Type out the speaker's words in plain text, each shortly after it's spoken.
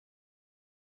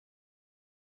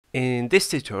In this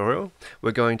tutorial,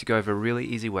 we're going to go over a really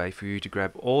easy way for you to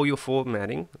grab all your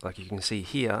formatting, like you can see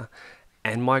here,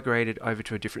 and migrate it over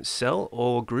to a different cell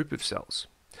or group of cells.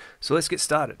 So let's get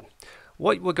started.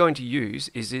 What we're going to use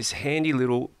is this handy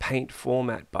little paint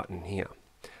format button here.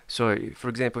 So for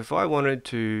example, if I wanted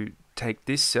to take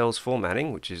this cell's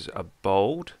formatting, which is a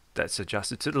bold that's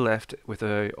adjusted to the left with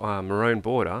a maroon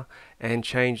border, and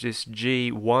change this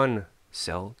G1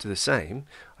 cell to the same,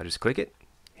 I just click it,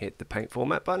 hit the paint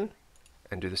format button,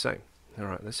 and do the same.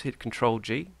 Alright, let's hit Control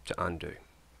G to undo.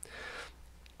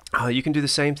 You can do the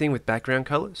same thing with background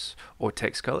colors or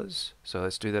text colors. So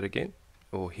let's do that again.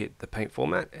 Or hit the paint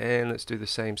format and let's do the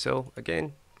same cell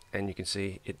again, and you can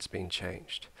see it's been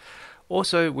changed.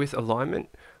 Also with alignment,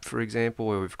 for example,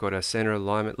 where we've got a center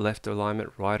alignment, left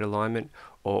alignment, right alignment,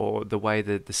 or the way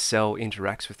that the cell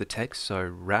interacts with the text, so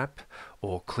wrap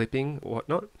or clipping or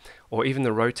whatnot, or even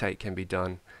the rotate can be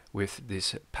done with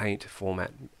this paint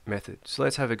format method. So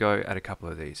let's have a go at a couple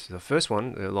of these. So the first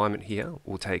one, the alignment here,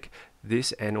 will take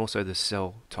this and also the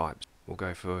cell types. We'll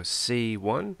go for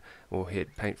C1, we'll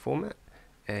hit paint format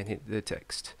and hit the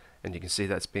text, and you can see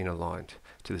that's been aligned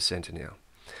to the center now.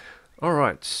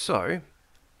 Alright, so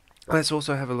let's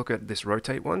also have a look at this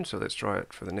rotate one. So let's try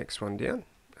it for the next one down.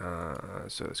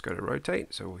 So let's go to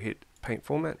rotate, so we'll hit paint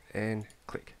format and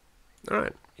click.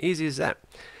 Alright, easy as that.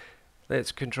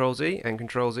 Let's Control Z and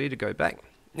Control Z to go back.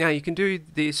 Now you can do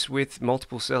this with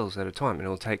multiple cells at a time, and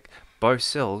it'll take both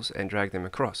cells and drag them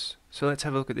across. So let's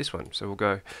have a look at this one. So we'll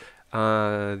go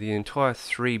the entire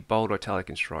 3 bold, italic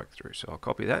and strike through. So I'll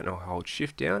copy that and I'll hold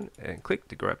shift down and click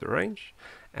to grab the range,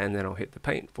 and then I'll hit the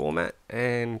paint format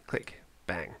and click,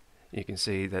 bang. You can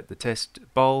see that the test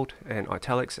bold and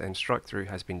italics and strike through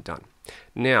has been done.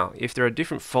 Now if there are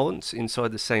different fonts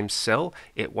inside the same cell,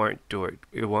 it won't do it.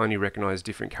 It will only recognize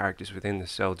different characters within the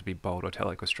cell to be bold,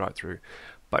 italic or strike through.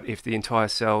 But if the entire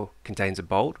cell contains a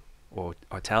bold or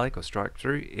italic or strike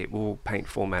through, it will paint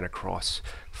format across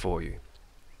for you.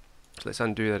 So let's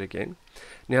undo that again.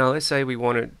 Now let's say we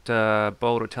wanted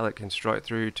bold, italic and strike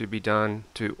through to be done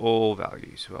to all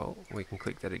values. Well, we can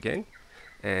click that again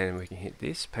and we can hit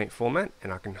this paint format,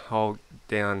 and I can hold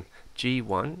down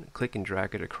G1, click and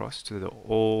drag it across to the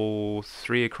all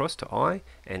 3 across to I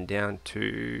and down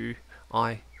to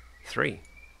I3,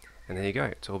 and there you go,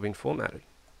 it's all been formatted.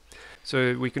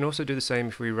 So we can also do the same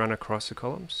if we run across the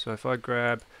columns. So if I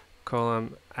grab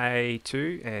column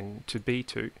A2 and to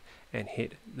B2 and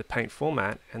hit the paint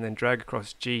format and then drag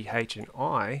across G, H and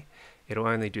I, it'll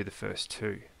only do the first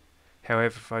 2.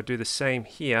 However, if I do the same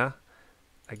here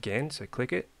again, so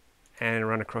click it and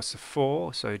run across the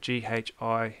 4, so G, H,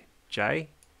 I, J,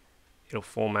 it'll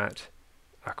format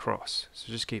across.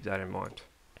 So just keep that in mind.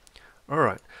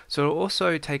 Alright, so it'll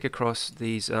also take across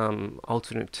these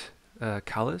alternate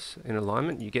colors in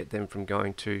alignment. You get them from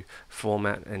going to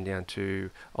format and down to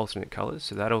alternate colors,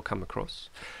 so that'll come across.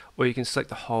 Or you can select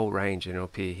the whole range and it'll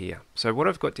appear here. So what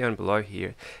I've got down below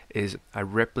here is a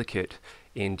replicate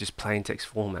in just plain text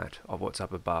format of what's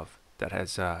up above that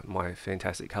has my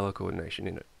fantastic color coordination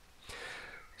in it.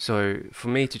 So for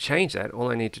me to change that, all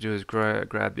I need to do is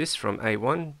grab this from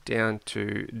A1 down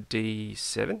to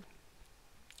D7,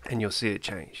 and you'll see it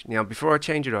change. Now before I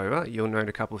change it over, you'll note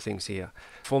a couple of things here.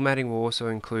 Formatting will also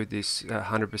include this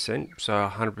 100%, so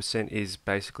 100% is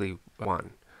basically 1.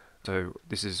 So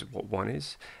this is what 1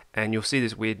 is, and you'll see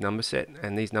this weird number set,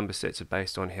 and these number sets are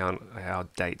based on how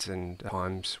dates and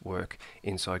times work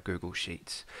inside Google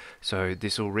Sheets. So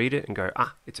this will read it and go,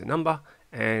 it's a number,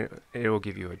 and it will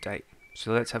give you a date.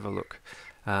 So let's have a look.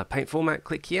 Paint format,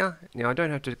 click here. Now I don't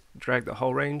have to drag the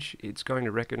whole range, it's going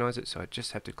to recognize it, so I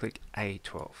just have to click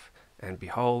A12, and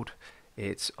behold,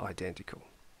 it's identical.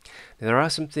 Now there are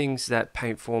some things that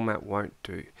paint format won't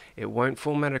do. It won't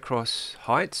format across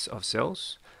heights of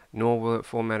cells, nor will it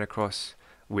format across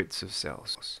widths of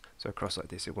cells. So across like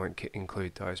this, it won't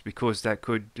include those because that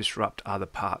could disrupt other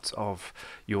parts of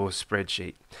your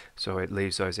spreadsheet. So it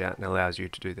leaves those out and allows you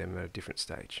to do them at a different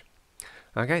stage.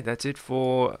 Okay, that's it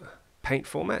for paint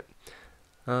format.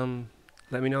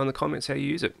 Let me know in the comments how you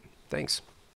use it. Thanks.